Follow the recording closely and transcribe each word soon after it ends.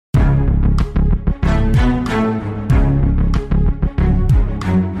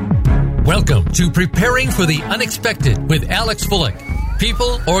to Preparing for the Unexpected with Alex Fullick.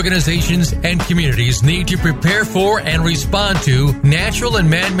 People, organizations, and communities need to prepare for and respond to natural and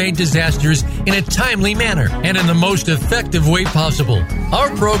man-made disasters in a timely manner and in the most effective way possible.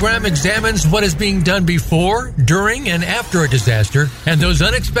 Our program examines what is being done before, during, and after a disaster and those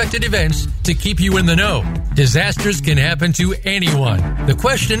unexpected events to keep you in the know. Disasters can happen to anyone. The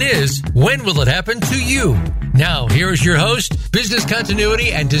question is, when will it happen to you? Now, here is your host, business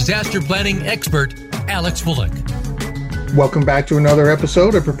continuity and disaster planning expert, Alex Fullick. Welcome back to another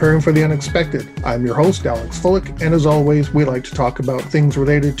episode of Preparing for the Unexpected. I'm your host, Alex Fullick, and as always, we like to talk about things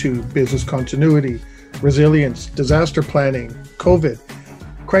related to business continuity, resilience, disaster planning, COVID,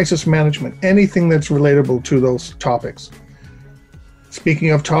 crisis management, anything that's relatable to those topics. Speaking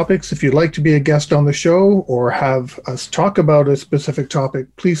of topics, if you'd like to be a guest on the show or have us talk about a specific topic,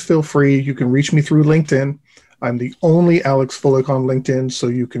 please feel free. You can reach me through LinkedIn. I'm the only Alex Fullick on LinkedIn, so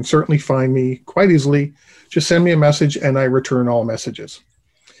you can certainly find me quite easily. Just send me a message and I return all messages.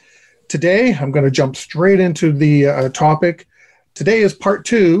 Today, I'm going to jump straight into the topic. Today is part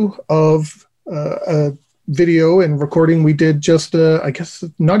 2 of a video and recording we did just, I guess,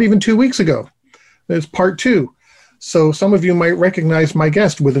 not even 2 weeks ago. It's part 2. So some of you might recognize my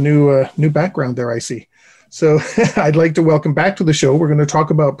guest with a new background there, I see. So I'd like to welcome back to the show. We're going to talk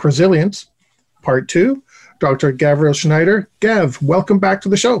about Presilience, part 2. Dr. Gavriel Schneider. Gav, welcome back to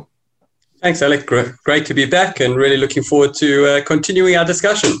the show. Thanks, Alec. Great to be back and really looking forward to continuing our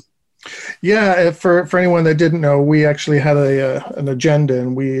discussion. Yeah, for anyone that didn't know, we actually had an agenda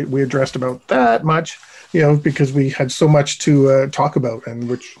and we addressed about that much, because we had so much to talk about, and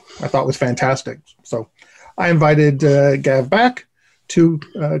which I thought was fantastic. So I invited Gav back to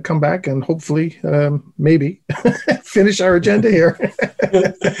come back and hopefully, maybe, finish our agenda here.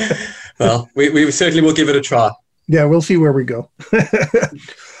 Well, we certainly will give it a try. Yeah, we'll see where we go.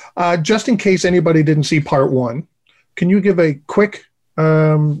 Just in case anybody didn't see part 1, can you give a quick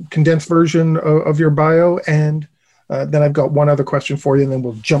condensed version of your bio? And then I've got one other question for you, and then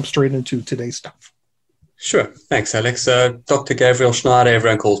we'll jump straight into today's stuff. Sure. Thanks, Alex. Dr. Gavriel Schneider,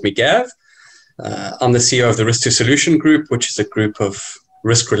 everyone calls me Gav. I'm the CEO of the Risk to Solution Group, which is a group of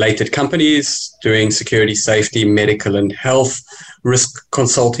risk-related companies doing security, safety, medical and health, risk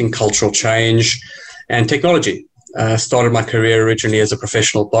consulting, cultural change, and technology. Started my career originally as a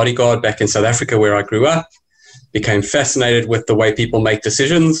professional bodyguard back in South Africa, where I grew up. Became fascinated with the way people make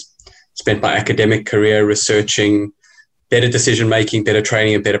decisions. Spent my academic career researching better decision-making, better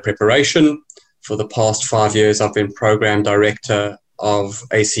training, and better preparation. For the past 5 years, I've been program director of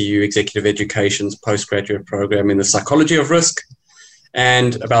ACU Executive Education's postgraduate program in the psychology of risk.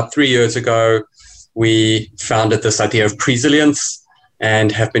 And about 3 years ago, we founded this idea of Presilience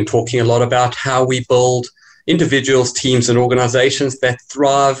and have been talking a lot about how we build individuals, teams, and organizations that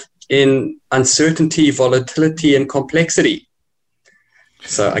thrive in uncertainty, volatility, and complexity.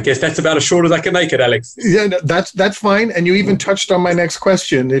 So I guess that's about as short as I can make it, Alex. Yeah, no, that's fine. And you even touched on my next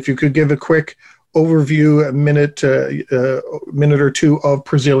question. If you could give a quick overview, a minute or two of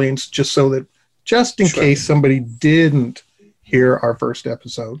Presilience, just in case somebody didn't hear our first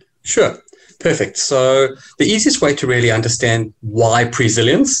episode. Sure. Perfect. So the easiest way to really understand why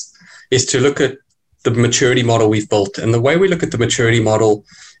Presilience is to look at the maturity model we've built. And the way we look at the maturity model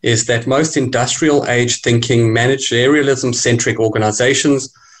is that most industrial age thinking, managerialism centric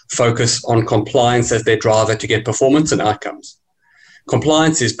organizations focus on compliance as their driver to get performance and outcomes.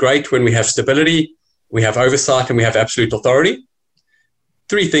 Compliance is great when we have stability, we have oversight, and we have absolute authority.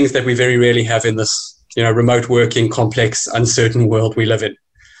 3 things that we very rarely have in this, remote working, complex, uncertain world we live in.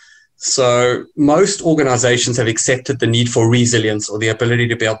 So most organizations have accepted the need for resilience, or the ability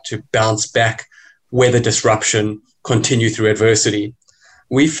to be able to bounce back, weather disruption, continue through adversity.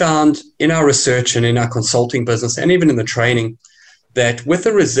 We found in our research and in our consulting business, and even in the training, that with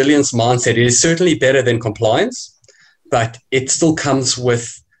a resilience mindset, it is certainly better than compliance, but it still comes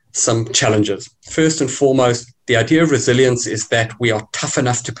with some challenges. First and foremost, the idea of resilience is that we are tough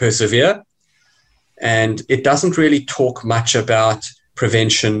enough to persevere, and it doesn't really talk much about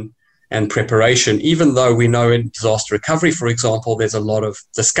prevention and preparation, even though we know in disaster recovery, for example, there's a lot of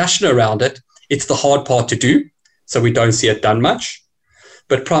discussion around it. It's the hard part to do, so we don't see it done much.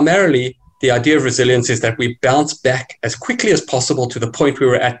 But primarily, the idea of resilience is that we bounce back as quickly as possible to the point we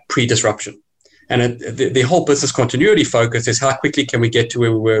were at pre-disruption. And the whole business continuity focus is how quickly can we get to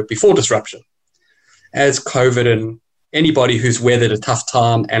where we were before disruption. As COVID and anybody who's weathered a tough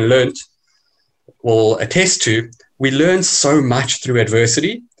time and learned will attest to, we learn so much through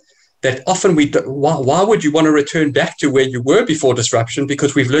adversity that often why would you want to return back to where you were before disruption?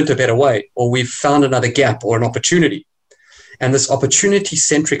 Because we've learned a better way, or we've found another gap or an opportunity. And this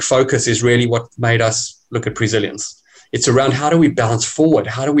opportunity-centric focus is really what made us look at Presilience. It's around how do we bounce forward?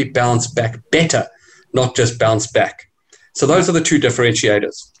 How do we bounce back better, not just bounce back? So those are the two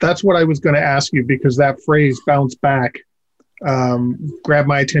differentiators. That's what I was going to ask you, because that phrase bounce back grabbed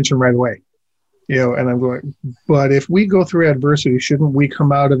my attention right away. And I'm going, but if we go through adversity, shouldn't we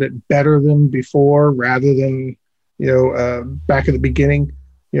come out of it better than before rather than, back at the beginning?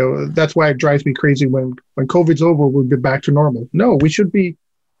 That's why it drives me crazy when COVID's over, we'll be back to normal. No, we should be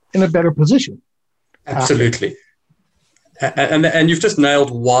in a better position. Absolutely. And you've just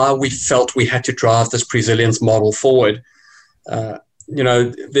nailed why we felt we had to drive this Presilience model forward.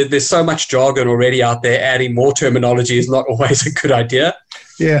 There's so much jargon already out there. Adding more terminology is not always a good idea.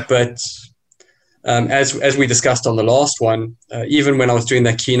 Yeah. But as we discussed on the last one, even when I was doing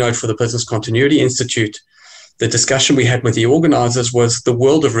that keynote for the Business Continuity Institute, the discussion we had with the organizers was the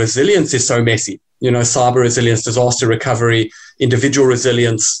world of resilience is so messy. Cyber resilience, disaster recovery, individual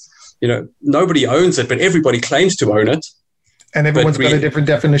resilience. Nobody owns it, but everybody claims to own it. And everyone's got a different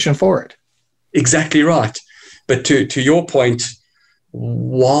definition for it. Exactly right. But to your point,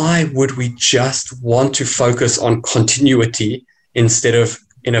 why would we just want to focus on continuity instead of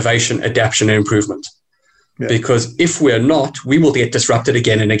innovation, adaptation, and improvement? Yeah. Because if we're not, we will get disrupted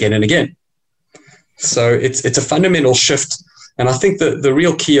again and again and again. So it's a fundamental shift. And I think the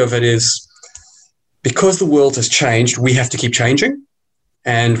real key of it is because the world has changed, we have to keep changing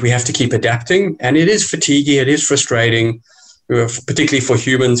and we have to keep adapting. And it is fatiguing, it is frustrating, particularly for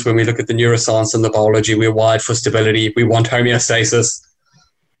humans. When we look at the neuroscience and the biology, we're wired for stability. We want homeostasis.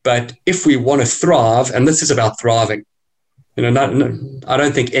 But if we want to thrive, and this is about thriving, I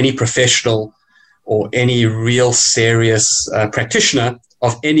don't think any professional or any real serious practitioner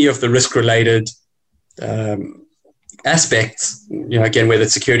of any of the risk-related aspects, again, whether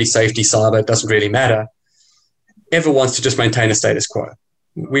it's security, safety, cyber, it doesn't really matter, ever wants to just maintain a status quo.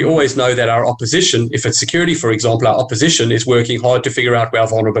 We always know that our opposition, if it's security, for example, our opposition is working hard to figure out where our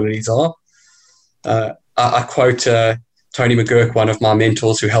vulnerabilities are. I quote Tony McGurk, one of my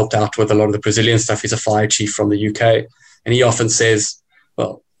mentors who helped out with a lot of the Presilience stuff. He's a fire chief from the UK. And he often says,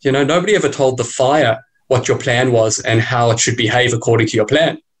 well, nobody ever told the fire what your plan was and how it should behave according to your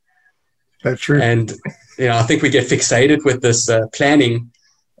plan. That's true. And, I think we get fixated with this planning.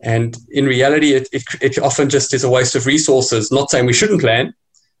 And in reality, it often just is a waste of resources. Not saying we shouldn't plan,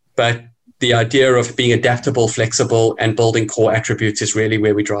 but the idea of being adaptable, flexible, and building core attributes is really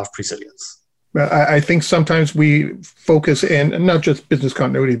where we drive Presilience. I think sometimes we focus in, and not just business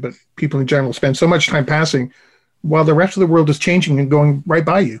continuity, but people in general spend so much time passing while the rest of the world is changing and going right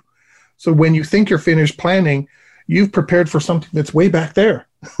by you. So when you think you're finished planning, you've prepared for something that's way back there.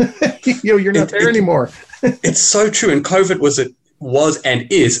 You're not there anymore. It's so true. And COVID was and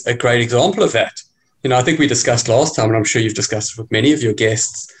is a great example of that. I think we discussed last time, and I'm sure you've discussed it with many of your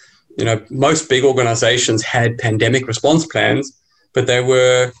guests, most big organizations had pandemic response plans, but they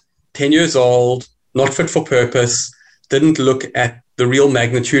were 10 years old, not fit for purpose, didn't look at the real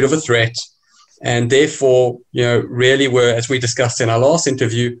magnitude of a threat, and therefore, really were, as we discussed in our last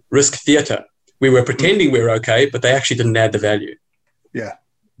interview, risk theater. We were pretending we were okay, but they actually didn't add the value. Yeah,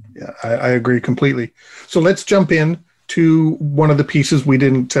 I agree completely. So let's jump in to one of the pieces we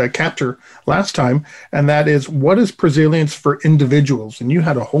didn't capture last time, and that is, what is Presilience for individuals? And you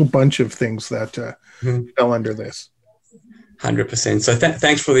had a whole bunch of things that fell under this. 100%. So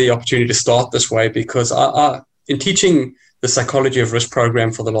thanks for the opportunity to start this way, because I in teaching the Psychology of Risk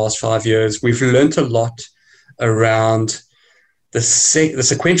program for the last 5 years, we've learned a lot around the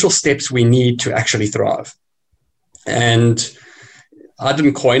sequential steps we need to actually thrive. And I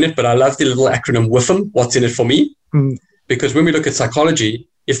didn't coin it, but I love the little acronym WIFM, what's in it for me? Because when we look at psychology,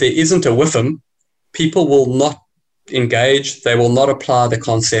 if there isn't a WIFM, people will not engage, they will not apply the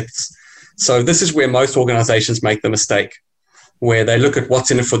concepts. So this is where most organizations make the mistake, where they look at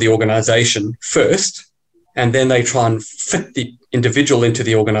what's in it for the organization first, and then they try and fit the individual into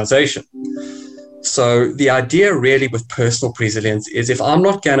the organization. So the idea really with personal Presilience is, if I'm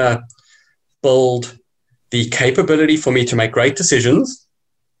not going to build the capability for me to make great decisions,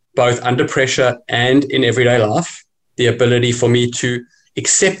 both under pressure and in everyday life, the ability for me to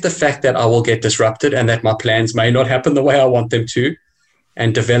accept the fact that I will get disrupted and that my plans may not happen the way I want them to,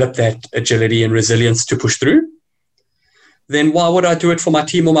 and develop that agility and resilience to push through, then why would I do it for my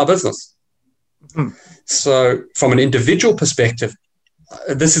team or my business? So from an individual perspective,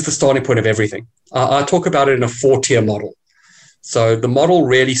 this is the starting point of everything. I talk about it in a 4-tier model. So the model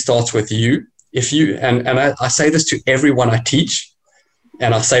really starts with you. If you, and I say this to everyone I teach,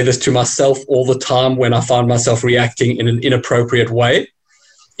 and I say this to myself all the time when I find myself reacting in an inappropriate way.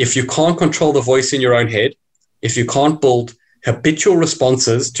 If you can't control the voice in your own head, if you can't build habitual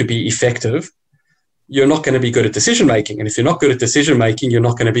responses to be effective, you're not going to be good at decision making. And if you're not good at decision making, you're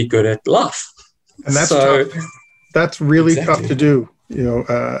not going to be good at life. And that's tough. That's really tough to do.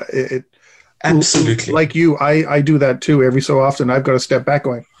 Absolutely. Like you, I do that too. Every so often, I've got to step back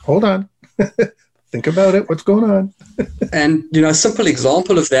going, hold on, think about it. What's going on? And, a simple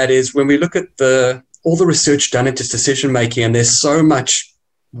example of that is when we look at all the research done into decision making, and there's so much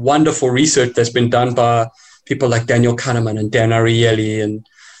wonderful research that's been done by people like Daniel Kahneman and Dan Ariely, and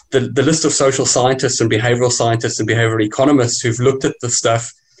the list of social scientists and behavioral scientists and behavioral economists who've looked at this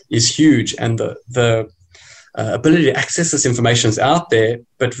stuff is huge. And the ability to access this information is out there,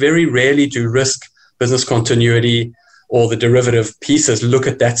 but very rarely do risk, business continuity, or the derivative pieces look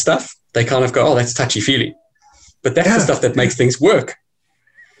at that stuff. They kind of go, oh, that's touchy-feely. But that's the stuff that makes things work.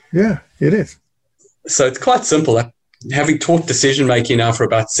 Yeah, it is. So it's quite simple. Having taught decision-making now for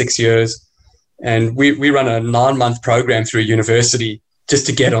about 6 years, and we run a 9-month program through a university just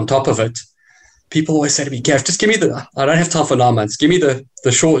to get on top of it. People always say to me, Gav, just give me I don't have time for 9 months. Give me the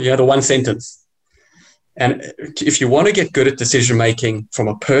short, the one sentence. And if you want to get good at decision-making from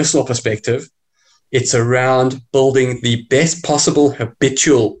a personal perspective, it's around building the best possible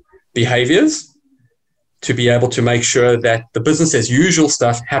habitual behaviors to be able to make sure that the business as usual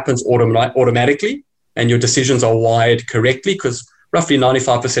stuff happens automatically and your decisions are wired correctly, because roughly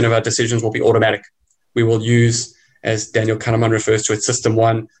 95% of our decisions will be automatic. We will use, as Daniel Kahneman refers to it, system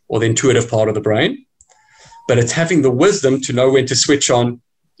 1, or the intuitive part of the brain. But it's having the wisdom to know when to switch on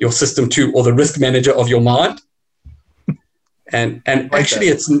your system 2, or the risk manager of your mind. And actually,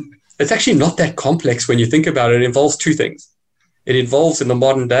 it's actually not that complex when you think about it. It involves 2 things. It involves, in the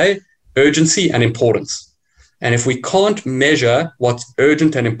modern day, urgency and importance. And if we can't measure what's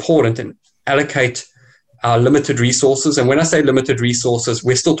urgent and important and allocate our limited resources, and when I say limited resources,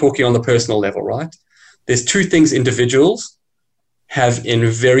 we're still talking on the personal level, right? There's 2 things individuals have in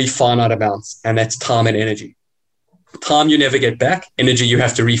very finite amounts, and that's time and energy. Time you never get back, energy you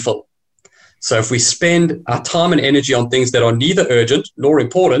have to refill. So if we spend our time and energy on things that are neither urgent nor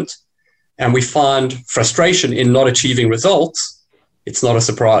important, and we find frustration in not achieving results, it's not a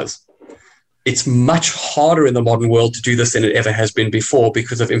surprise. It's much harder in the modern world to do this than it ever has been before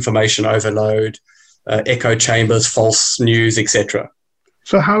because of information overload, echo chambers, false news, etc.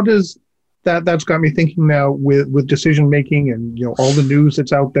 So how does that's got me thinking now with decision making and all the news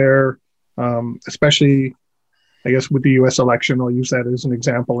that's out there, especially I guess with the U.S. election, I'll use that as an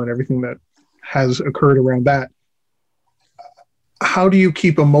example, and everything that has occurred around that. How do you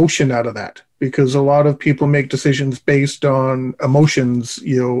keep emotion out of that? Because a lot of people make decisions based on emotions,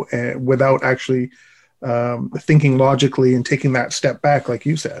 without actually thinking logically and taking that step back, like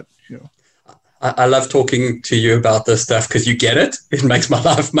you said. I love talking to you about this stuff because you get it. It makes my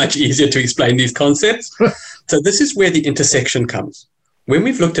life much easier to explain these concepts. So this is where the intersection comes. When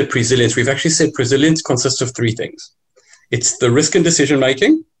we've looked at Presilience, we've actually said Presilience consists of 3 things. It's the risk and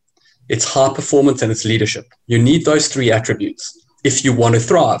decision-making, it's high performance, and it's leadership. You need those 3 attributes if you want to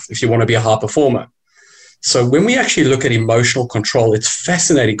thrive, if you want to be a high performer. So when we actually look at emotional control, it's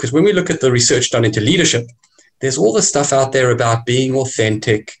fascinating because when we look at the research done into leadership, there's all this stuff out there about being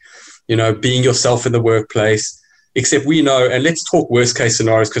authentic, being yourself in the workplace, except we know, and let's talk worst case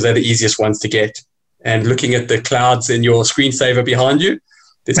scenarios because they're the easiest ones to get. And looking at the clouds in your screensaver behind you,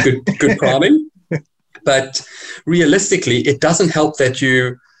 there's good priming. But realistically, it doesn't help that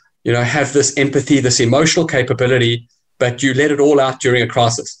you have this empathy, this emotional capability, but you let it all out during a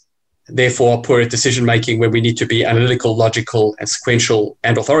crisis. Therefore, poor at decision-making where we need to be analytical, logical, and sequential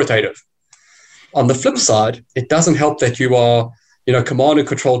and authoritative. On the flip side, it doesn't help that you are, command and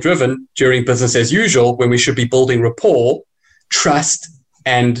control driven during business as usual when we should be building rapport, trust,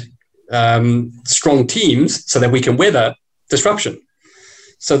 and strong teams so that we can weather disruption.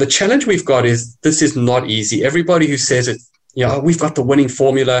 So the challenge we've got is this is not easy. Everybody who says it, we've got the winning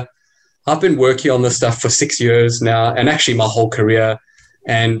formula. I've been working on this stuff for 6 years now, and actually my whole career,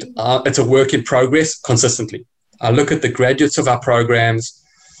 and it's a work in progress consistently. I look at the graduates of our programs.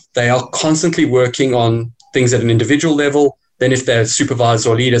 They are constantly working on things at an individual level. Then if they're supervisors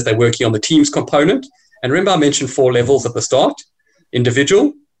or leaders, they're working on the team's component. And remember I mentioned 4 levels at the start: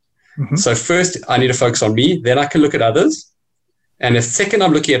 individual. Mm-hmm. So first I need to focus on me, then I can look at others. And the second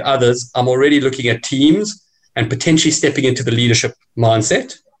I'm looking at others, I'm already looking at teams and potentially stepping into the leadership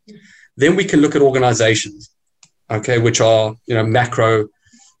mindset. Then we can look at organizations, which are, macro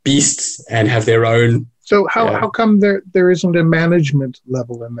beasts and have their own. So how come there isn't a management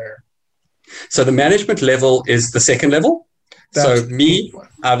level in there? So the management level is the second level. So me,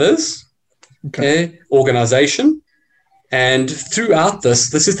 others, organization. And throughout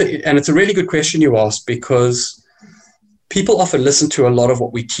this is and it's a really good question you asked, because people often listen to a lot of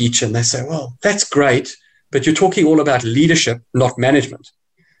what we teach and they say, well, that's great, but you're talking all about leadership, not management.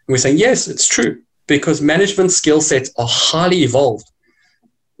 And we're saying, yes, it's true, because management skill sets are highly evolved.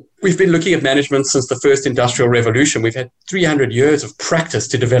 We've been looking at management since the first industrial revolution. We've had 300 years of practice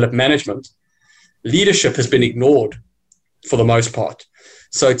to develop management. Leadership has been ignored for the most part.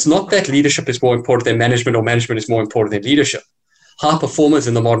 So it's not that leadership is more important than management or management is more important than leadership. High performers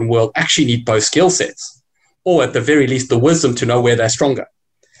in the modern world actually need both skill sets, or at the very least, the wisdom to know where they're stronger.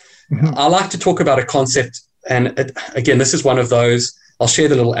 Mm-hmm. I like to talk about a concept, and again, this is one of those. I'll share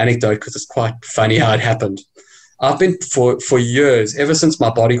the little anecdote because it's quite funny how it happened. I've been for years, ever since my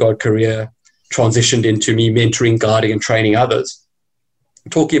bodyguard career transitioned into me mentoring, guiding, and training others,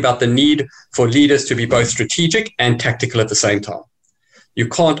 talking about the need for leaders to be both strategic and tactical at the same time. You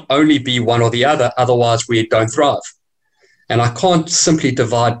can't only be one or the other, otherwise we don't thrive. And I can't simply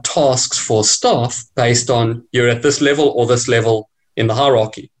divide tasks for staff based on you're at this level or this level in the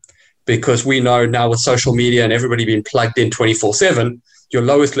hierarchy, because we know now with social media and everybody being plugged in 24/7, your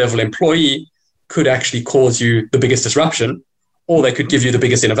lowest level employee could actually cause you the biggest disruption, or they could give you the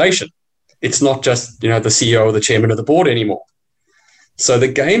biggest innovation. It's not just, the CEO or the chairman of the board anymore. So the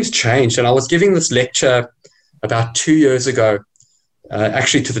game's changed. And I was giving this lecture about 2 years ago,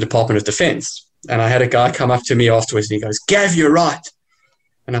 actually to the Department of Defense. And I had a guy come up to me afterwards and he goes, Gav, you're right.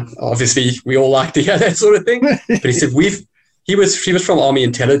 And obviously we all like to hear that sort of thing. But he said, he was from Army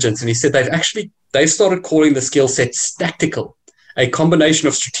Intelligence, and he said they've started calling the skill set tactical, a combination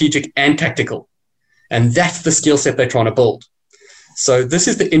of strategic and tactical. And that's the skill set they're trying to build. So this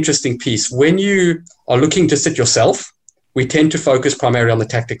is the interesting piece. When you are looking just at yourself, we tend to focus primarily on the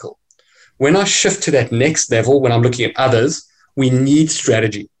tactical. When I shift to that next level, when I'm looking at others, we need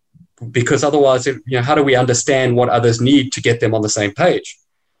strategy, because otherwise, how do we understand what others need to get them on the same page?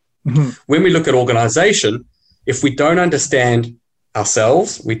 Mm-hmm. When we look at organization, if we don't understand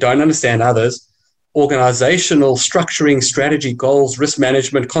ourselves, we don't understand others, organizational structuring, strategy, goals, risk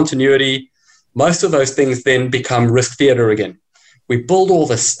management, continuity, most of those things then become risk theater again. We build all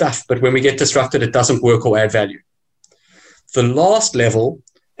this stuff, but when we get disrupted, it doesn't work or add value. The last level,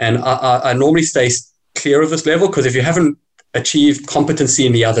 and I normally stay clear of this level, because if you haven't achieved competency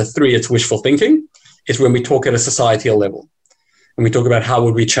in the other three, it's wishful thinking, is when we talk at a societal level. And we talk about how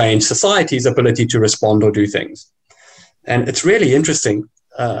would we change society's ability to respond or do things. And it's really interesting.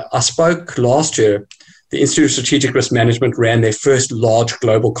 I spoke last year. The Institute of Strategic Risk Management ran their first large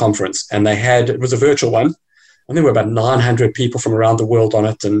global conference, and it was a virtual one, and there were about 900 people from around the world on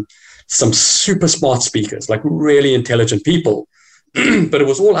it, and some super smart speakers, like really intelligent people. But it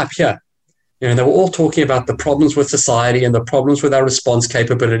was all up here. They were all talking about the problems with society and the problems with our response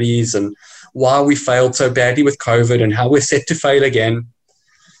capabilities and why we failed so badly with COVID and how we're set to fail again.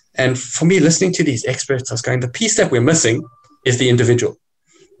 And for me, listening to these experts, I was going, the piece that we're missing is the individual.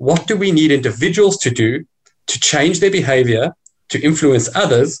 What do we need individuals to do to change their behavior, to influence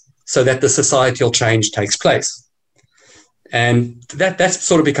others so that the societal change takes place? And that's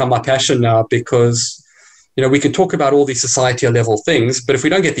sort of become my passion now, because, we can talk about all these societal level things, but if we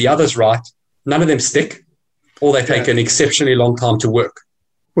don't get the others right, none of them stick, or they take an exceptionally long time to work.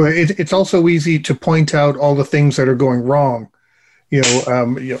 Well, it's also easy to point out all the things that are going wrong,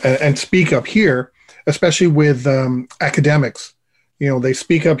 and speak up here, especially with academics. They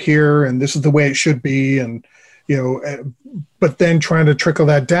speak up here, and this is the way it should be, and but then trying to trickle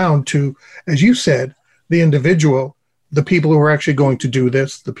that down to, as you said, the individual, the people who are actually going to do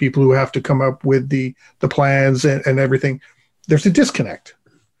this, the people who have to come up with the plans and everything. There's a disconnect.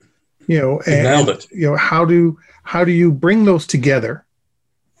 And nailed it. How do you bring those together?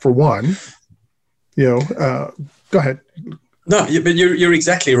 For one, go ahead. No, but you're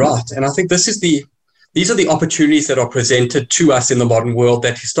exactly right, and I think these are the opportunities that are presented to us in the modern world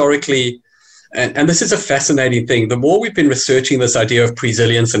that historically, and this is a fascinating thing. The more we've been researching this idea of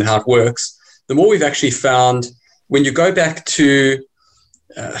Presilience and how it works, the more we've actually found, when you go back to,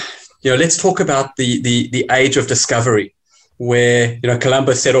 let's talk about the age of discovery, where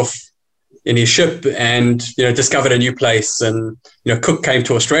Columbus set off in his ship and discovered a new place, and Cook came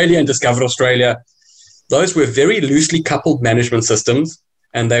to Australia and discovered Australia. Those were very loosely coupled management systems,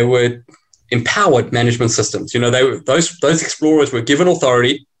 and they were empowered management systems. Those explorers were given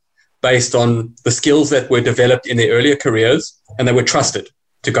authority based on the skills that were developed in their earlier careers, and they were trusted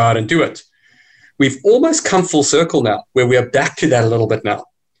to go out and do it. We've almost come full circle now, where we are back to that a little bit now,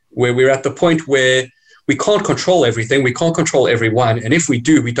 where we're at the point where we can't control everything. We can't control everyone. And if we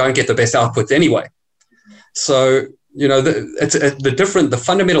do, we don't get the best outputs anyway. So, the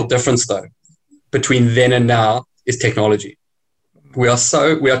fundamental difference, though, between then and now is technology. We are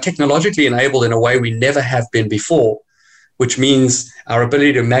technologically enabled in a way we never have been before, which means our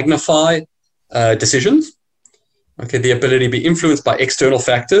ability to magnify decisions, okay, the ability to be influenced by external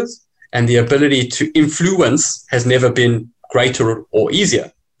factors, and the ability to influence has never been greater or easier.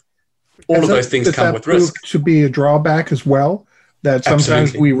 All of those things come with risk. To be a drawback as well, that sometimes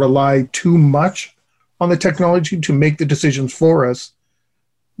Absolutely. we rely too much on the technology to make the decisions for us,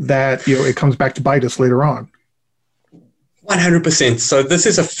 that it comes back to bite us later on. 100%. So this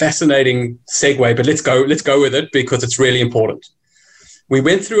is a fascinating segue, but let's go with it because it's really important. We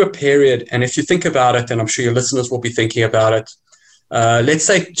went through a period, and if you think about it, and I'm sure your listeners will be thinking about it, let's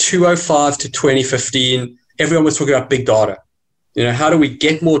say 2005 to 2015, everyone was talking about big data. How do we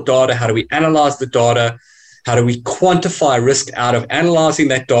get more data? How do we analyze the data? How do we quantify risk out of analyzing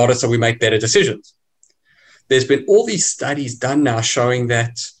that data so we make better decisions? There's been all these studies done now showing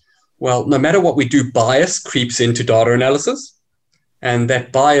that, well, no matter what we do, bias creeps into data analysis, and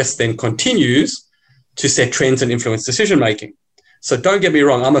that bias then continues to set trends and influence decision-making. So don't get me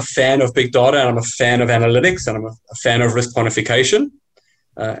wrong, I'm a fan of big data, and I'm a fan of analytics, and I'm a fan of risk quantification.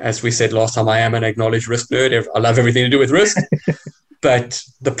 As we said last time, I am an acknowledged risk nerd. I love everything to do with risk. But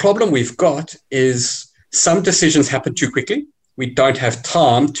the problem we've got is some decisions happen too quickly. We don't have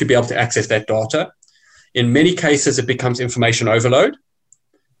time to be able to access that data. In many cases, it becomes information overload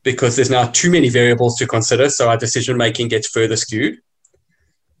because there's now too many variables to consider, so our decision-making gets further skewed.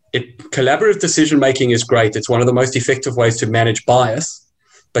 Collaborative decision-making is great. It's one of the most effective ways to manage bias,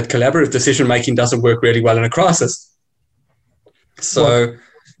 but collaborative decision-making doesn't work really well in a crisis. So,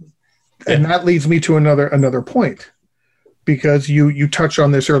 and that leads me to another point, because you touched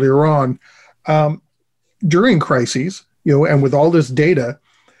on this earlier on. During crises, and with all this data,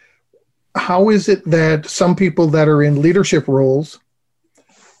 how is it that some people that are in leadership roles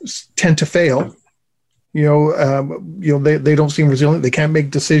tend to fail? They don't seem resilient. They can't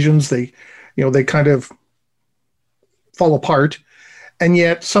make decisions. They kind of fall apart. And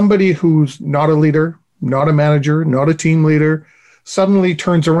yet somebody who's not a leader, not a manager, not a team leader, suddenly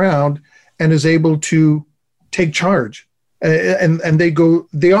turns around and is able to take charge, and they go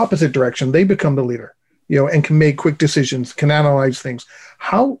the opposite direction. They become the leader, and can make quick decisions, can analyze things.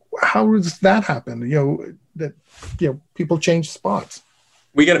 How does that happen? That people change spots.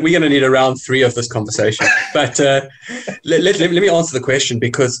 We're going to need a round 3 of this conversation, but let me answer the question,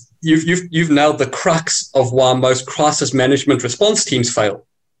 because you've nailed the crux of why most crisis management response teams fail.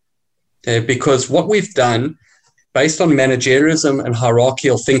 Because what we've done, based on managerialism and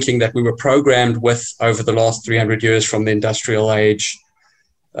hierarchical thinking that we were programmed with over the last 300 years from the industrial age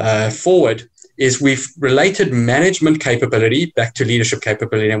forward, is we've related management capability back to leadership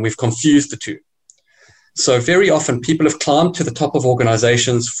capability, and we've confused the two. So very often people have climbed to the top of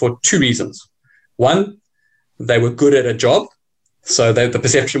organizations for 2 reasons. One, they were good at a job. So the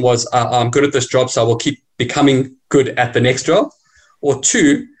perception was, I'm good at this job, so I will keep becoming good at the next job. Or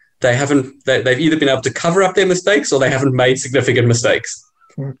 2, they've either been able to cover up their mistakes or they haven't made significant mistakes.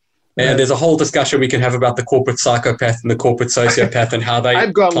 And there's a whole discussion we can have about the corporate psychopath and the corporate sociopath and how they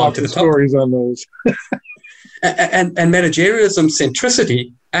I've got lots of stories on those. and managerialism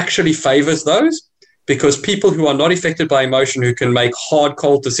centricity actually favors those, because people who are not affected by emotion, who can make hard,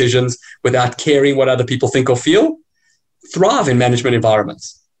 cold decisions without caring what other people think or feel, thrive in management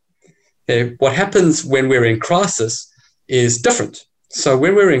environments. What happens when we're in crisis is different. So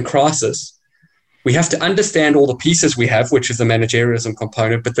when we're in crisis, we have to understand all the pieces we have, which is the managerialism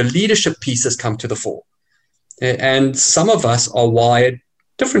component, but the leadership pieces come to the fore. And some of us are wired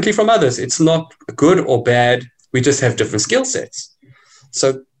differently from others. It's not good or bad. We just have different skill sets.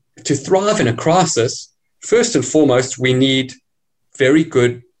 So to thrive in a crisis, first and foremost, we need very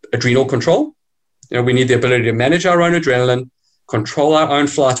good adrenal control. We need the ability to manage our own adrenaline, control our own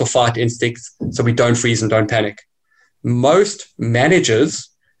flight or fight instincts so we don't freeze and don't panic. Most managers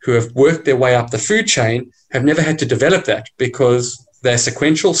who have worked their way up the food chain have never had to develop that, because they're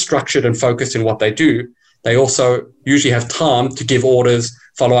sequential, structured, and focused in what they do. They also usually have time to give orders,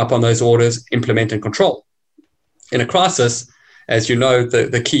 follow up on those orders, implement and control. In a crisis, as you know,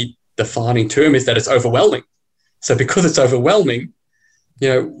 the key defining term is that it's overwhelming. So because it's overwhelming,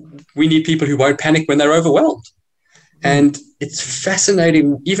 we need people who won't panic when they're overwhelmed. And it's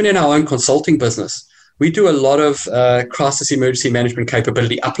fascinating, even in our own consulting business, we do a lot of crisis emergency management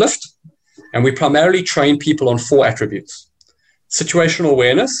capability uplift, and we primarily train people on 4 attributes. Situational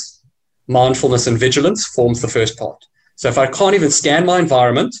awareness, mindfulness, and vigilance forms the first part. So if I can't even scan my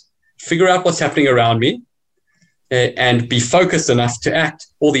environment, figure out what's happening around me, and be focused enough to act,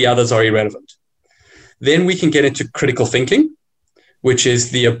 all the others are irrelevant. Then we can get into critical thinking, which is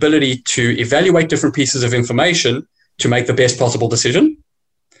the ability to evaluate different pieces of information to make the best possible decision,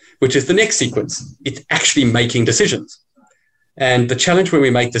 which is the next sequence. It's actually making decisions. And the challenge when we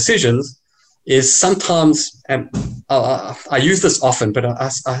make decisions is sometimes, and I use this often, but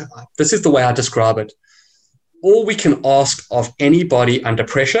this is the way I describe it. All we can ask of anybody under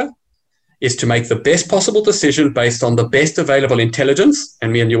pressure is to make the best possible decision based on the best available intelligence,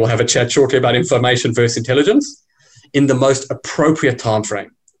 and me and you will have a chat shortly about information versus intelligence, in the most appropriate time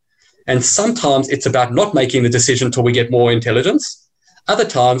frame. And sometimes it's about not making the decision until we get more intelligence. Other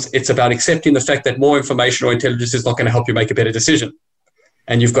times it's about accepting the fact that more information or intelligence is not going to help you make a better decision.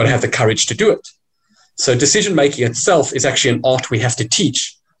 And you've got to have the courage to do it. So decision making itself is actually an art we have to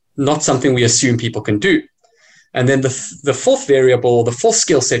teach, not something we assume people can do. And then the fourth variable, the fourth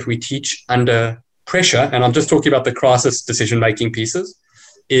skill set we teach under pressure, and I'm just talking about the crisis decision-making pieces,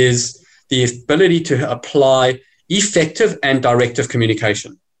 is the ability to apply effective and directive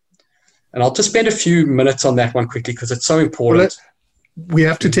communication. And I'll just spend a few minutes on that one quickly because it's so important. We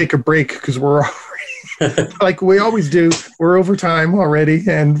have to take a break because we're already, like we always do, we're over time already,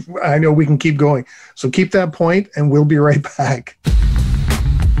 and I know we can keep going. So keep that point, and we'll be right back.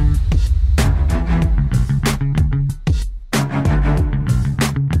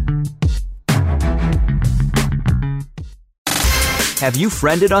 Have you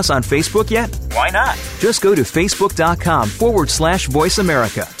friended us on Facebook yet? Why not? Just go to facebook.com/Voice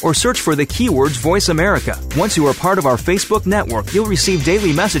America or search for the keywords Voice America. Once you are part of our Facebook network, you'll receive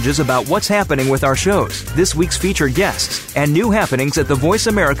daily messages about what's happening with our shows, this week's featured guests, and new happenings at the Voice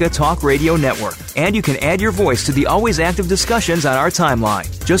America Talk Radio Network. And you can add your voice to the always active discussions on our timeline.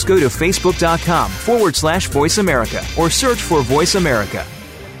 Just go to facebook.com/Voice America or search for Voice America.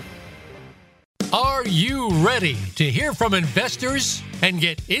 Are you ready to hear from investors and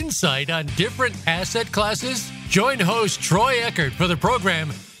get insight on different asset classes? Join host Troy Eckert for the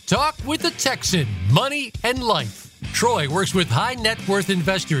program Talk with the Texan, Money and Life. Troy works with high net worth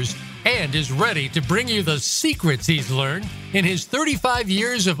investors and is ready to bring you the secrets he's learned in his 35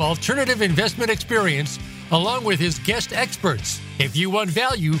 years of alternative investment experience, along with his guest experts. If you want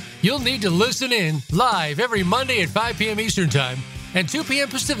value, you'll need to listen in live every Monday at 5 p.m. Eastern Time and 2 p.m.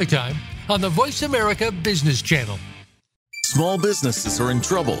 Pacific Time on the Voice America Business Channel. Small businesses are in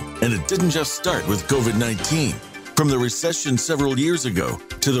trouble, and it didn't just start with COVID-19. From the recession several years ago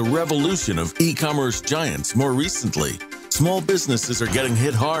to the revolution of e-commerce giants more recently, small businesses are getting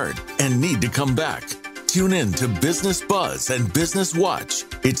hit hard and need to come back. Tune in to Business Buzz and Business Watch.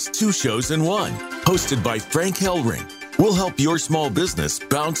 It's 2 shows in one, hosted by Frank Hellring. We'll help your small business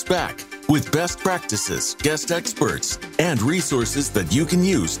bounce back with best practices, guest experts, and resources that you can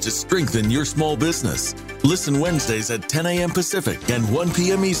use to strengthen your small business. Listen Wednesdays at 10 a.m. Pacific and 1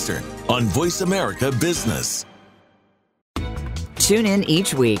 p.m. Eastern on Voice America Business. Tune in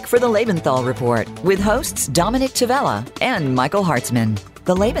each week for the Lebenthal Report with hosts Dominic Tavella and Michael Hartzman.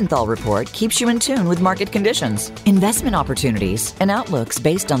 The Lebenthal Report keeps you in tune with market conditions, investment opportunities, and outlooks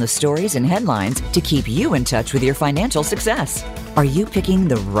based on the stories and headlines to keep you in touch with your financial success. Are you picking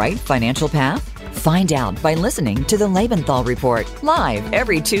the right financial path? Find out by listening to the Lebenthal Report live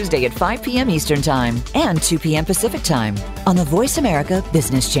every Tuesday at 5 p.m. Eastern Time and 2 p.m. Pacific Time on the Voice America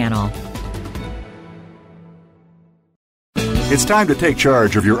Business Channel. It's time to take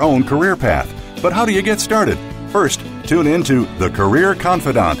charge of your own career path. But how do you get started? First, tune in to The Career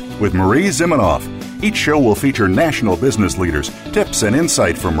Confidant with Marie Zimenoff. Each show will feature national business leaders, tips and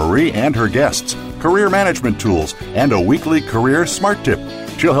insight from Marie and her guests, career management tools, and a weekly career smart tip.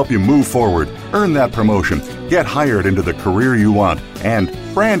 She'll help you move forward, earn that promotion, get hired into the career you want, and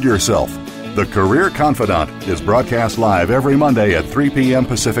brand yourself. The Career Confidant is broadcast live every Monday at 3 p.m.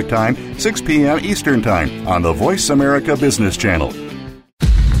 Pacific Time, 6 p.m. Eastern Time on the Voice America Business Channel.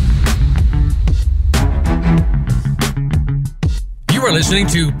 You are listening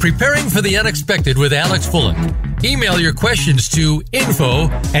to Preparing for the Unexpected with Alex Fullick. Email your questions to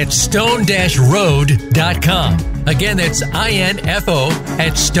info@stone-road.com. Again, that's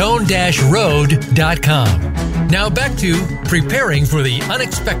info@stone-road.com. Now back to Preparing for the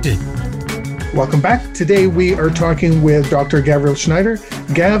Unexpected. Welcome back. Today we are talking with Dr. Gavriel Schneider.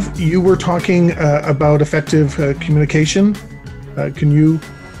 Gav, you were talking about effective communication. Can you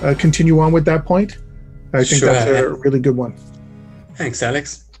continue on with that point? I think Sure. That's a really good one. Thanks,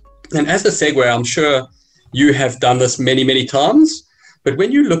 Alex. And as a segue, I'm sure you have done this many, many times, but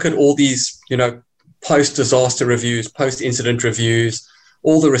when you look at all these, post-disaster reviews, post-incident reviews,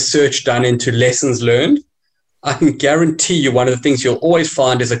 all the research done into lessons learned, I can guarantee you one of the things you'll always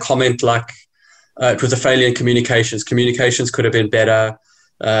find is a comment like, it was a failure in communications. Communications could have been better.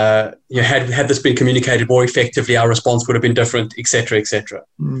 Had this been communicated more effectively, our response would have been different, et cetera, et cetera.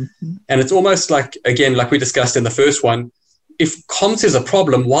 Mm-hmm. And it's almost like, again, like we discussed in the first one, if comms is a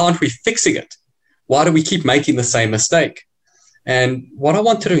problem, why aren't we fixing it? Why do we keep making the same mistake? And what I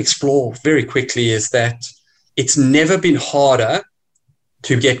wanted to explore very quickly is that it's never been harder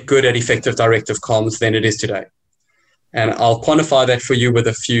to get good at effective directive comms than it is today. And I'll quantify that for you with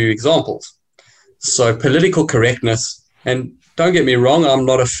a few examples. So political correctness, and don't get me wrong,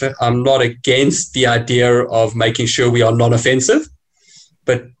 I'm not against the idea of making sure we are non-offensive,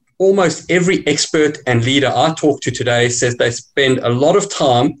 but almost every expert and leader I talk to today says they spend a lot of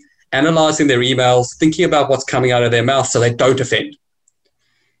time analyzing their emails, thinking about what's coming out of their mouth so they don't offend.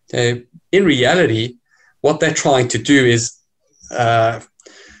 In reality, what they're trying to do is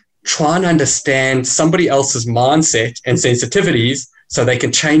try and understand somebody else's mindset and sensitivities so they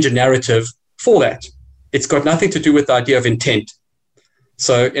can change a narrative for that. It's got nothing to do with the idea of intent.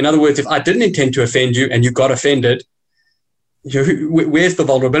 So in other words, if I didn't intend to offend you and you got offended, where's the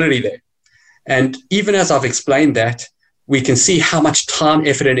vulnerability there? And even as I've explained that, we can see how much time,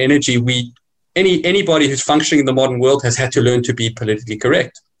 effort, and energy anybody who's functioning in the modern world has had to learn to be politically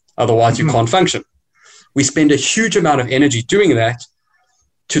correct. Otherwise, you can't function. We spend a huge amount of energy doing that,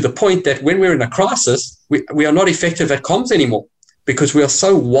 to the point that when we're in a crisis, we are not effective at comms anymore, because we are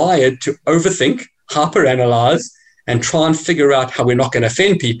so wired to overthink, hyperanalyze, and try and figure out how we're not going to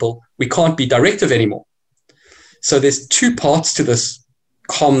offend people. We can't be directive anymore. So there's two parts to this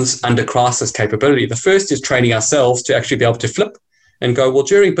comms under crisis capability. The first is training ourselves to actually be able to flip and go, well,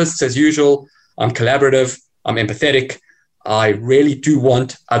 during business as usual, I'm collaborative, I'm empathetic, I really do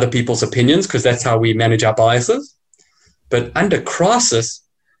want other people's opinions, because that's how we manage our biases. But under crisis,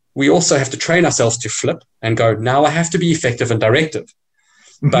 we also have to train ourselves to flip and go, now I have to be effective and directive.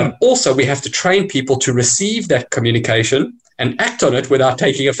 Mm-hmm. But also we have to train people to receive that communication and act on it without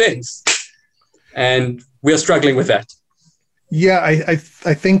taking offense. And we're struggling with that. Yeah, I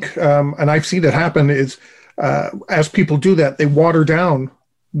think, and I've seen it happen, is as people do that, they water down.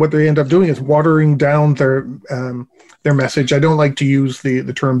 What they end up doing is watering down their message. I don't like to use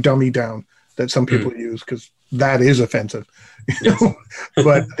the term dummy down that some people use, because that is offensive. Yes.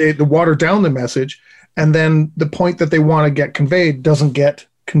 But they water down the message, and then the point that they want to get conveyed doesn't get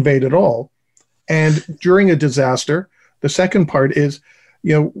conveyed at all. And during a disaster, the second part is,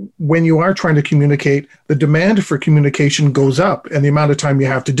 when you are trying to communicate, the demand for communication goes up, and the amount of time you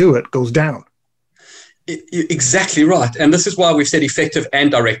have to do it goes down. Exactly right. And this is why we've said effective and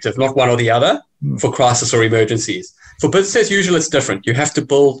directive, not one or the other, for crisis or emergencies. For business as usual, it's different. You have to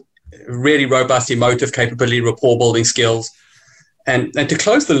build really robust emotive capability, rapport building skills. And to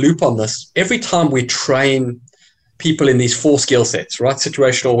close the loop on this, every time we train people in these 4 skill sets, right?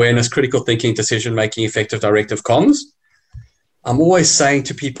 Situational awareness, critical thinking, decision-making, effective directive comms, I'm always saying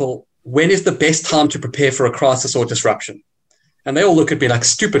to people, when is the best time to prepare for a crisis or disruption? And they all look at me like,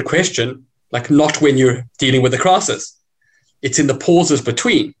 stupid question, like not when you're dealing with a crisis. It's in the pauses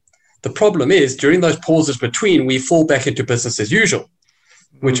between. The problem is, during those pauses between, we fall back into business as usual,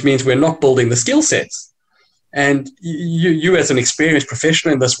 which means we're not building the skill sets. And you as an experienced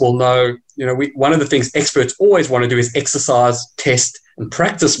professional in this will know, one of the things experts always want to do is exercise, test, and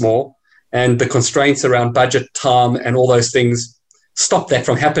practice more. And the constraints around budget, time, and all those things stop that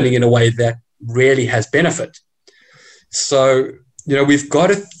from happening in a way that really has benefit. So, we've got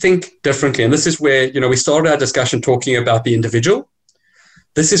to think differently. And this is where, we started our discussion talking about the individual.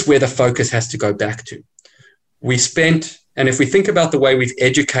 This is where the focus has to go back to. And if we think about the way we've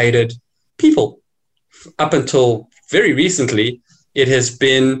educated people up until very recently, it has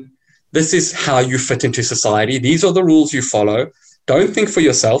been, this is how you fit into society. These are the rules you follow. Don't think for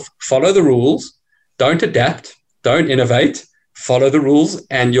yourself. Follow the rules. Don't adapt. Don't innovate. Follow the rules,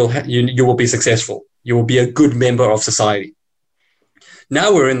 and you will be successful. You will be a good member of society.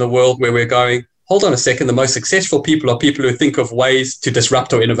 Now we're in the world where we're going, hold on a second, the most successful people are people who think of ways to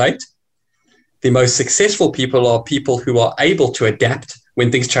disrupt or innovate. The most successful people are people who are able to adapt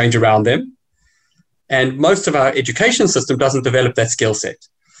when things change around them. And most of our education system doesn't develop that skill set.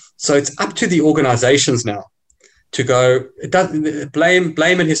 So it's up to the organizations now to go, blame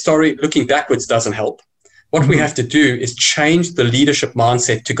and history, looking backwards doesn't help. What we have to do is change the leadership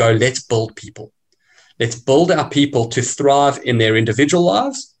mindset to go, let's build people. Let's build our people to thrive in their individual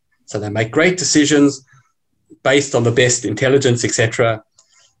lives, so they make great decisions based on the best intelligence, etc.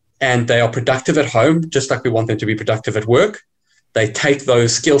 And they are productive at home, just like we want them to be productive at work. They take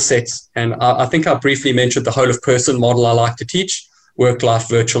those skill sets, and I think I briefly mentioned the whole of person model I like to teach, work life,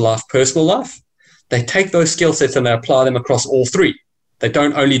 virtual life, personal life. They take those skill sets and they apply them across all 3. They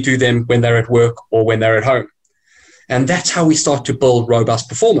don't only do them when they're at work or when they're at home. And that's how we start to build robust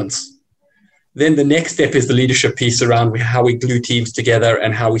performance. Then the next step is the leadership piece around how we glue teams together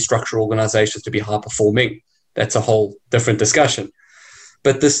and how we structure organizations to be high performing. That's a whole different discussion.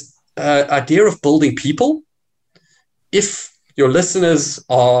 But this idea of building people, if Your listeners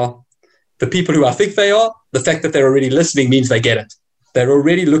are the people who I think they are. The fact that they're already listening means they get it. They're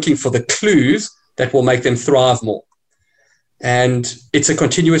already looking for the clues that will make them thrive more. And it's a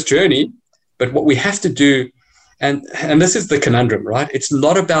continuous journey, but what we have to do, and this is the conundrum, right? It's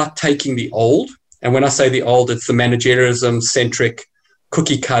not about taking the old, and when I say the old, it's the managerialism, centric,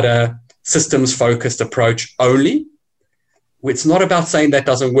 cookie cutter, systems-focused approach only. It's not about saying that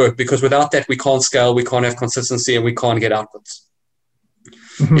doesn't work, because without that, we can't scale, we can't have consistency, and we can't get outputs.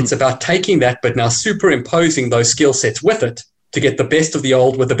 Mm-hmm. It's about taking that, but now superimposing those skill sets with it to get the best of the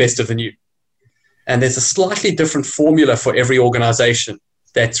old with the best of the new. And there's a slightly different formula for every organization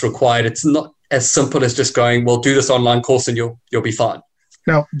that's required. It's not as simple as just going, well, do this online course and you'll be fine.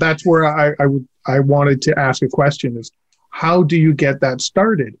 Now, that's where I wanted to ask a question is, how do you get that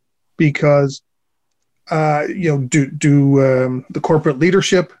started? Because, do the corporate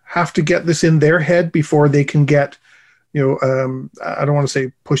leadership have to get this in their head before they can get, I don't want to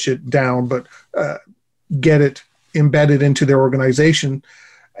say push it down, but get it embedded into their organization?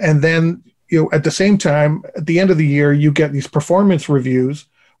 And then, at the same time, at the end of the year, you get these performance reviews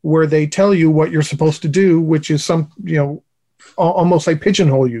where they tell you what you're supposed to do, which is almost like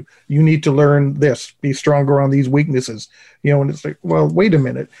pigeonhole you. You need to learn this, be stronger on these weaknesses, and it's like, well, wait a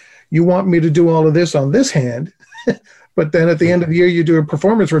minute. You want me to do all of this on this hand, but then at the end of the year, you do a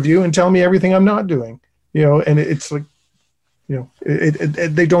performance review and tell me everything I'm not doing, and it's like,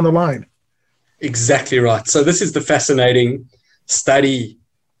 they don't align. Exactly right. So this is the fascinating study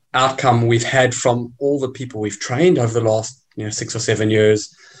outcome we've had from all the people we've trained over the last 6 or 7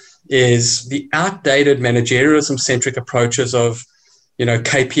 years is the outdated managerialism-centric approaches of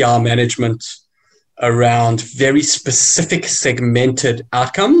KPI management around very specific segmented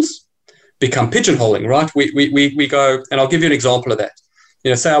outcomes become pigeonholing, right? We go, and I'll give you an example of that.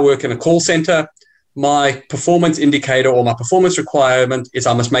 Say I work in a call center, my performance indicator or my performance requirement is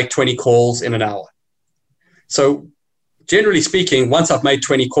I must make 20 calls in an hour. So generally speaking, once I've made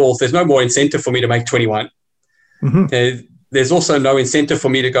 20 calls, there's no more incentive for me to make 21. Mm-hmm. There's also no incentive for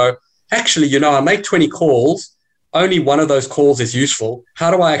me to go, actually, I make 20 calls, only one of those calls is useful.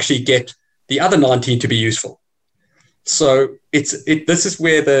 How do I actually get the other 19 to be useful? So this is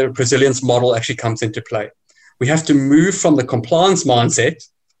where the Presilience model actually comes into play. We have to move from the compliance mindset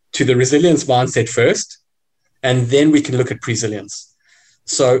to the resilience mindset first, and then we can look at Presilience.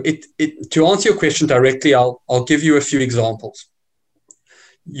 So to answer your question directly, I'll give you a few examples.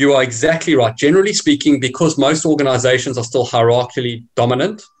 You are exactly right. Generally speaking, because most organizations are still hierarchically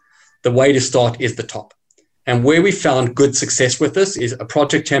dominant, the way to start is the top. And where we found good success with this is a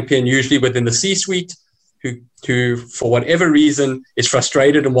project champion, usually within the C-suite, who for whatever reason is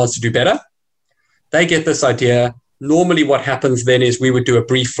frustrated and wants to do better. They get this idea. Normally what happens then is we would do a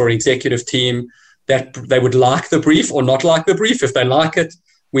brief for executive team that they would like the brief or not like the brief. If they like it,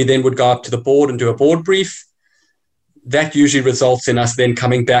 we then would go up to the board and do a board brief. That usually results in us then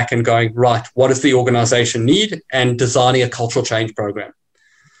coming back and going, right, what does the organization need? And designing a cultural change program.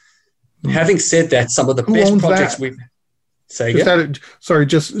 Having said that, some of the best projects we've... Sorry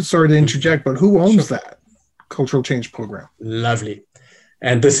to interject, but who owns that cultural change program? Lovely.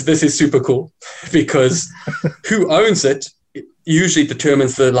 And this is super cool because who owns it usually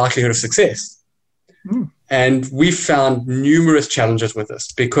determines the likelihood of success. And we've found numerous challenges with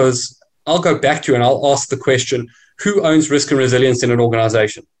this because I'll go back to and I'll ask the question, who owns risk and resilience in an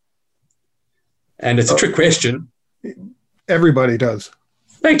organization? And it's a trick question. Everybody does.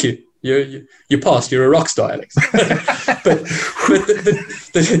 Thank you. You passed. You're a rock star, Alex. but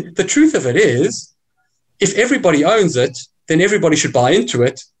the truth of it is, if everybody owns it, then everybody should buy into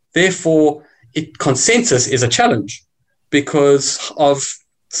it. Therefore, consensus is a challenge because of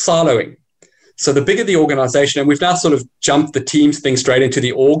siloing. So the bigger the organization, and we've now sort of jumped the teams thing straight into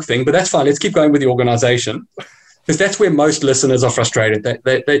the org thing, but that's fine. Let's keep going with the organization because that's where most listeners are frustrated.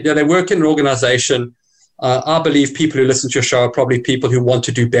 They work in an organization. I believe people who listen to your show are probably people who want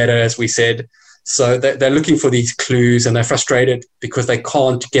to do better, as we said. So they're looking for these clues and they're frustrated because they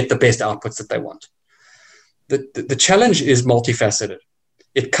can't get the best outputs that they want. The challenge is multifaceted.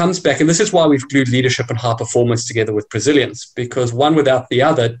 It comes back, and this is why we've glued leadership and high performance together with Presilience, because one without the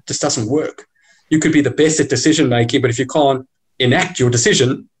other just doesn't work. You could be the best at decision making, but if you can't enact your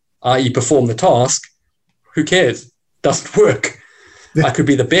decision, i.e. perform the task, who cares? Doesn't work. I could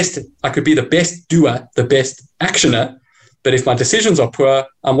be the best doer, the best actioner, but if my decisions are poor,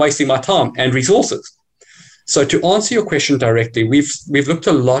 I'm wasting my time and resources. So to answer your question directly, we've looked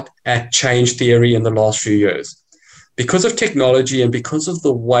a lot at change theory in the last few years. Because of technology and because of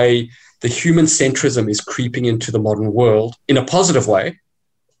the way the human centrism is creeping into the modern world in a positive way,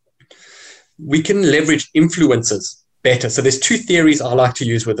 we can leverage influences better. So there's two theories I like to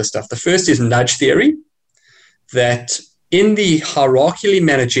use with this stuff. The first is nudge theory, that in the hierarchically,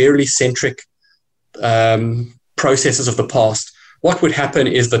 managerially centric processes of the past, what would happen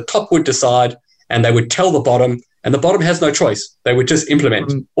is the top would decide and they would tell the bottom, and the bottom has no choice. They would just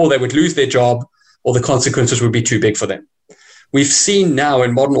implement, or they would lose their job, or the consequences would be too big for them. We've seen now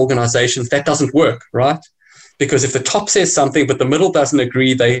in modern organizations that doesn't work, right? Because if the top says something but the middle doesn't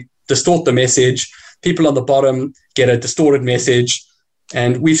agree, they distort the message. People on the bottom get a distorted message.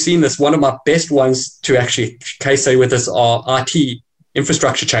 And we've seen this. One of my best ones to actually case study with this are IT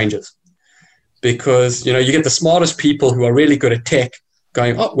infrastructure changes. Because, you get the smartest people who are really good at tech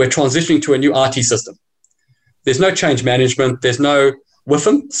going, oh, we're transitioning to a new IT system. There's no change management. There's no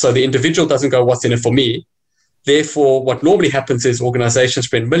WIFM. So the individual doesn't go, what's in it for me? Therefore, what normally happens is organizations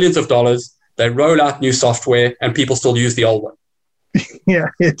spend millions of dollars, they roll out new software, and people still use the old one. Yeah,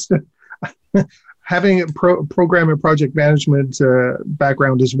 it's having a program and project management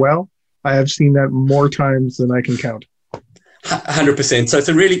background as well. I have seen that more times than I can count. 100%. So it's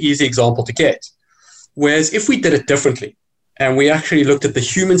a really easy example to get. Whereas if we did it differently and we actually looked at the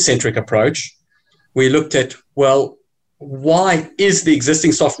human-centric approach, we looked at, well, why is the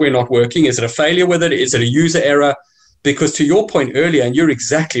existing software not working? Is it a failure with it? Is it a user error? Because to your point earlier, and you're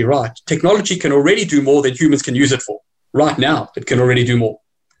exactly right, technology can already do more than humans can use it for. Right now, it can already do more.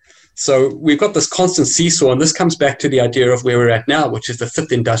 So we've got this constant seesaw, and this comes back to the idea of where we're at now, which is the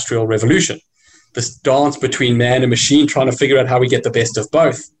fifth industrial revolution. This dance between man and machine, trying to figure out how we get the best of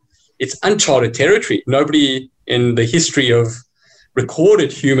both. It's uncharted territory. Nobody in the history of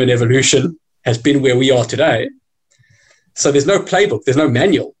recorded human evolution has been where we are today. So there's no playbook, there's no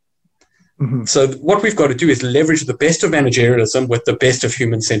manual. Mm-hmm. So what we've got to do is leverage the best of managerialism with the best of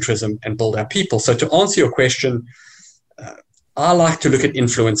human centrism and build our people. So to answer your question, I like to look at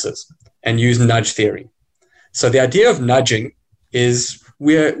influences and use nudge theory. So the idea of nudging is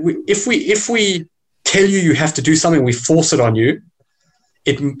if we tell you have to do something, we force it on you,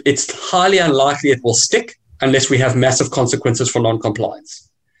 it's highly unlikely it will stick unless we have massive consequences for non-compliance.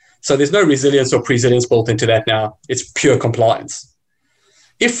 So there's no resilience or presilience built into that now. It's pure compliance.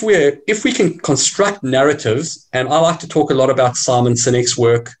 If we can construct narratives, and I like to talk a lot about Simon Sinek's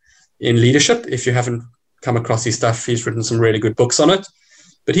work in leadership. If you haven't come across his stuff, he's written some really good books on it.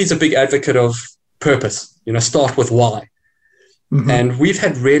 But he's a big advocate of purpose. Start with why. Mm-hmm. And we've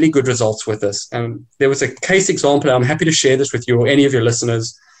had really good results with this. And there was a case example, and I'm happy to share this with you or any of your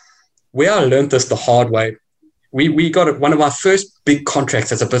listeners, where I learned this the hard way. We got one of our first big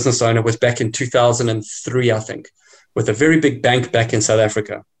contracts as a business owner was back in 2003, I think, with a very big bank back in South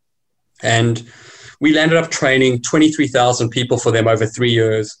Africa. And we landed up training 23,000 people for them over 3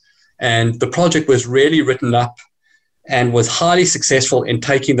 years. And the project was really written up and was highly successful in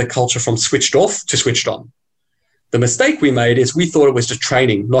taking the culture from switched off to switched on. The mistake we made is we thought it was just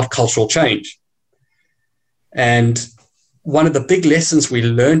training, not cultural change. And one of the big lessons we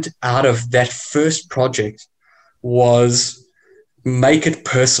learned out of that first project was make it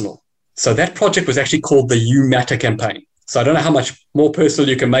personal. So that project was actually called the You Matter campaign. So I don't know how much more personal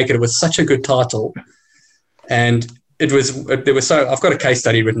you can make it. It was such a good title. And I've got a case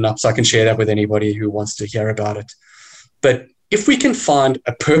study written up, so I can share that with anybody who wants to hear about it. But if we can find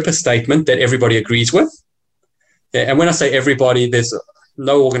a purpose statement that everybody agrees with, and when I say everybody, there's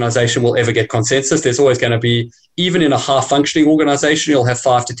no organization will ever get consensus. There's always going to be, even in a half-functioning organization, you'll have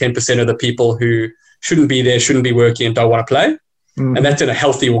 5 to 10% of the people who shouldn't be there, shouldn't be working, and don't want to play. Mm-hmm. And that's in a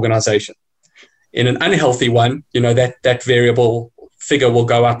healthy organization. In an unhealthy one, that variable figure will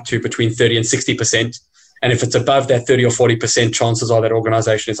go up to between 30 and 60%. And if it's above that 30 or 40%, chances are that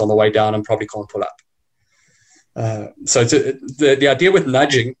organization is on the way down and probably can't pull up. So the idea with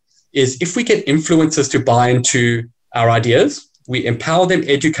nudging is if we get influencers to buy into our ideas, we empower them,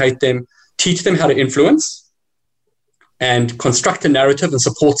 educate them, teach them how to influence, and construct a narrative and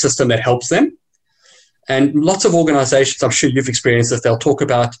support system that helps them. And lots of organizations, I'm sure you've experienced this, they'll talk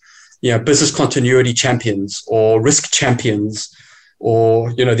about business continuity champions or risk champions,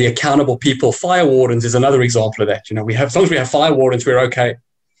 or the accountable people. Fire wardens is another example of that. As long as we have fire wardens, we're okay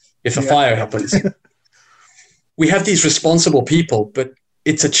if a fire happens. We have these responsible people, but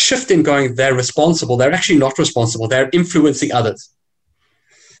it's a shift in going, they're responsible. They're actually not responsible. They're influencing others.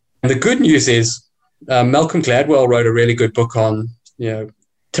 And the good news is Malcolm Gladwell wrote a really good book on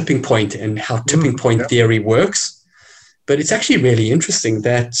tipping point and how tipping point theory works. But it's actually really interesting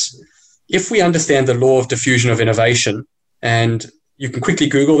that if we understand the law of diffusion of innovation, and you can quickly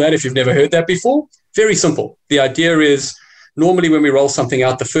Google that if you've never heard that before, very simple. The idea is normally when we roll something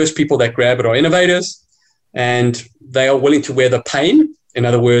out, the first people that grab it are innovators, and they are willing to wear the pain In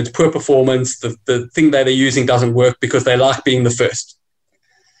other words, poor performance, the thing that they're using doesn't work because they like being the first.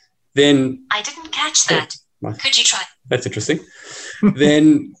 Then I didn't catch that. Could you try? That's interesting.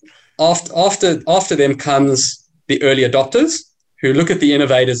 Then after them comes the early adopters who look at the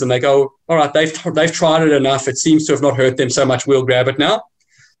innovators and they go, all right, they've tried it enough. It seems to have not hurt them so much. We'll grab it now.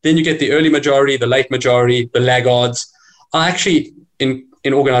 Then you get the early majority, the late majority, the laggards. I actually, in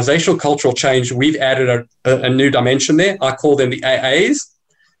organizational cultural change, we've added a new dimension there. I call them the AAs,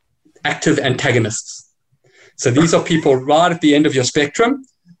 active antagonists. So these are people right at the end of your spectrum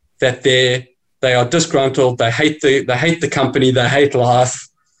that they are disgruntled, they hate the company, they hate life,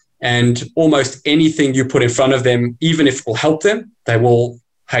 and almost anything you put in front of them, even if it will help them, they will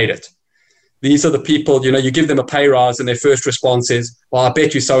hate it. These are the people, you give them a pay rise and their first response is, well, I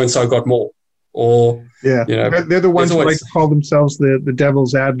bet you so-and-so got more. Or, they're the ones who like to call themselves the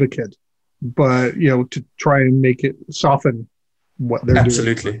devil's advocate, but, to try and make it soften what they're doing.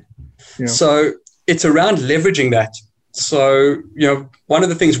 Absolutely. So it's around leveraging that. So, one of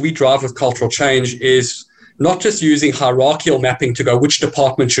the things we drive with cultural change is not just using hierarchical mapping to go, which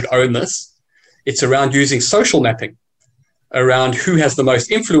department should own this. It's around using social mapping around who has the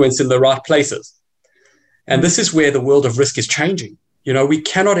most influence in the right places. And this is where the world of risk is changing. We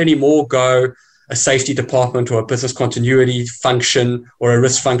cannot anymore go a safety department or a business continuity function or a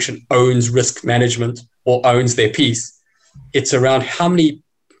risk function owns risk management or owns their piece. It's around how many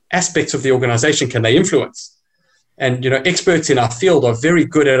aspects of the organization can they influence. And, experts in our field are very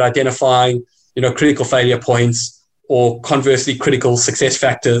good at identifying, critical failure points or conversely critical success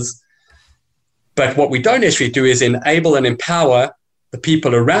factors. But what we don't necessarily do is enable and empower the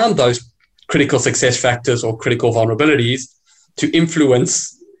people around those critical success factors or critical vulnerabilities to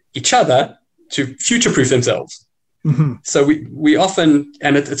influence each other to future-proof themselves. Mm-hmm. So we often,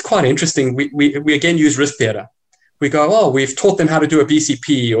 and it's quite interesting, we again use risk data. We go, we've taught them how to do a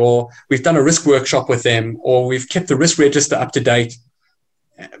BCP, or we've done a risk workshop with them, or we've kept the risk register up to date.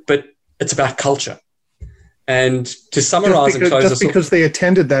 But it's about culture. And to summarize and close just because they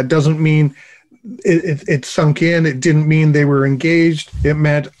attended that doesn't mean it sunk in. It didn't mean they were engaged. It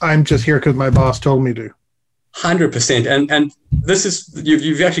meant I'm just here because my boss told me to. 100%. And this is,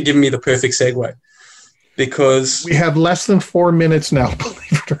 you've actually given me the perfect segue, because we have less than 4 minutes now,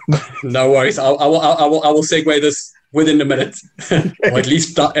 believe it or not. No worries. I will segue this within a minute, or at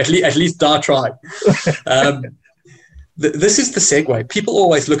least try. This is the segue. People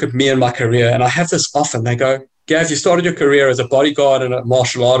always look at me and my career, and I have this often. They go, Gav, you started your career as a bodyguard and a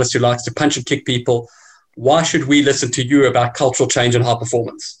martial artist who likes to punch and kick people. Why should we listen to you about cultural change and high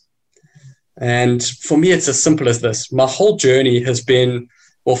performance? And for me, it's as simple as this. My whole journey has been,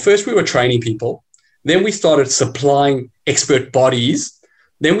 well, first we were training people. Then we started supplying expert bodies.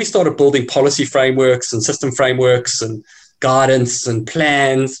 Then we started building policy frameworks and system frameworks and guidance and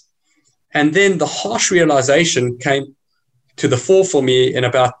plans. And then the harsh realization came to the fore for me in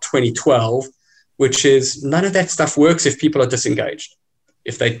about 2012, which is none of that stuff works if people are disengaged.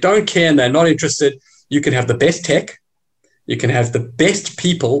 If they don't care and they're not interested, you can have the best tech, you can have the best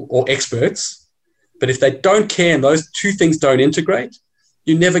people or experts, but if they don't care and those two things don't integrate,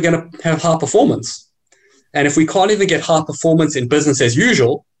 you're never going to have high performance. And if we can't even get high performance in business as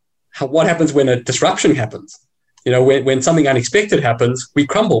usual, what happens when a disruption happens? When something unexpected happens, we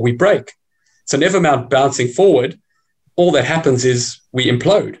crumble, we break. So never mind bouncing forward, all that happens is we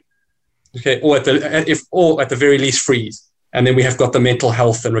implode. Okay, or at the very least freeze. And then we have got the mental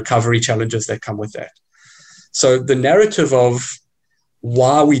health and recovery challenges that come with that. So the narrative of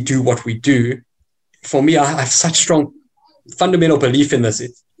why we do what we do, for me, I have such strong fundamental belief in this.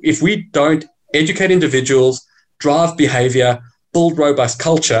 If we don't educate individuals, drive behavior, build robust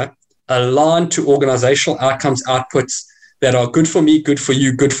culture, align to organizational outcomes, outputs that are good for me, good for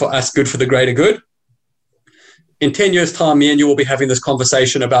you, good for us, good for the greater good, in 10 years' time, me and you will be having this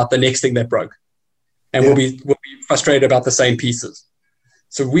conversation about the next thing that broke. And we'll be frustrated about the same pieces.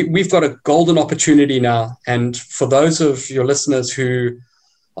 So we've got a golden opportunity now. And for those of your listeners who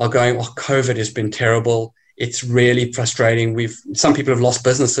are going, COVID has been terrible, it's really frustrating. Some people have lost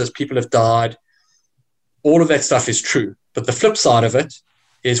businesses, people have died. All of that stuff is true. But the flip side of it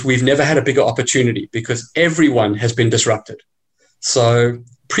is we've never had a bigger opportunity because everyone has been disrupted. So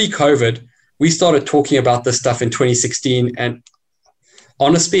pre-COVID, we started talking about this stuff in 2016. And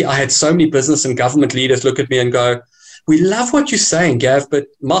honestly, I had so many business and government leaders look at me and go, we love what you're saying, Gav, but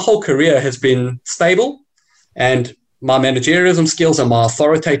my whole career has been stable and my managerialism skills and my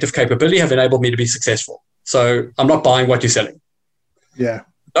authoritative capability have enabled me to be successful. So I'm not buying what you're selling. Yeah.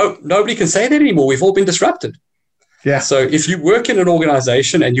 No, nobody can say that anymore. We've all been disrupted. Yeah. So if you work in an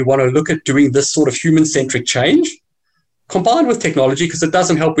organization and you want to look at doing this sort of human-centric change, combined with technology, because it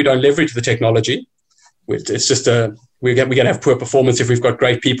doesn't help we don't leverage the technology. It's just we're going to have poor performance if we've got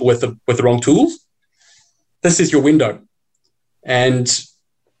great people with the wrong tools. This is your window. And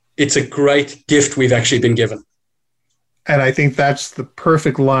it's a great gift we've actually been given. And I think that's the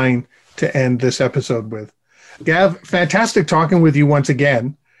perfect line to end this episode with. Gav, fantastic talking with you once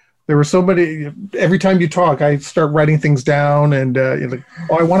again. There were so many, every time you talk, I start writing things down and,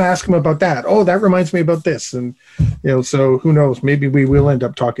 I want to ask him about that. Oh, that reminds me about this. And, so who knows, maybe we will end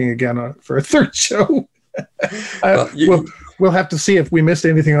up talking again for a third show. We'll have to see if we missed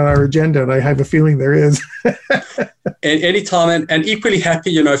anything on our agenda. And I have a feeling there is. Anytime, and equally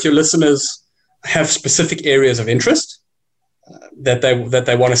happy, if your listeners have specific areas of interest that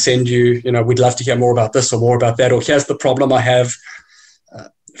they want to send you, we'd love to hear more about this or more about that, or here's the problem I have.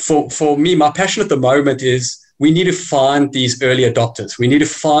 For me, my passion at the moment is we need to find these early adopters. We need to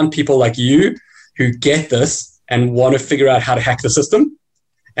find people like you who get this and want to figure out how to hack the system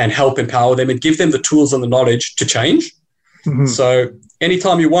and help empower them and give them the tools and the knowledge to change. Mm-hmm. So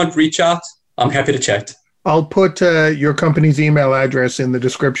anytime you want, reach out. I'm happy to chat. I'll put your company's email address in the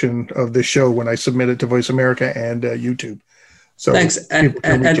description of the show when I submit it to Voice America and YouTube. So thanks.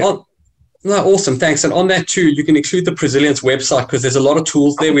 Awesome. Thanks. And on that too, you can include the Presilience website because there's a lot of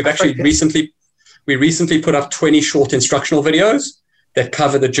tools there. We've actually recently put up 20 short instructional videos that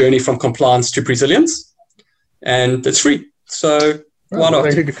cover the journey from compliance to Presilience, and it's free. So why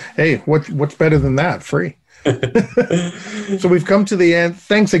not? Hey, what's better than that? Free. So we've come to the end.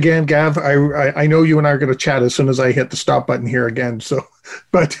 Thanks again, Gav. I know you and I are going to chat as soon as I hit the stop button here again.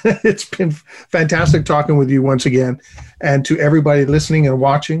 But it's been fantastic talking with you once again. And to everybody listening and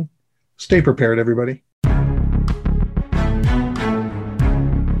watching, stay prepared, everybody.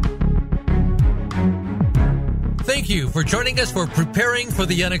 Thank you for joining us for Preparing for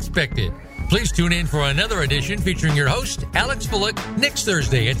the Unexpected. Please tune in for another edition featuring your host, Alex Bullock, next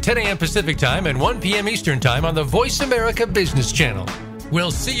Thursday at 10 a.m. Pacific Time and 1 p.m. Eastern Time on the Voice America Business Channel.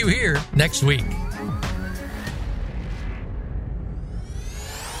 We'll see you here next week.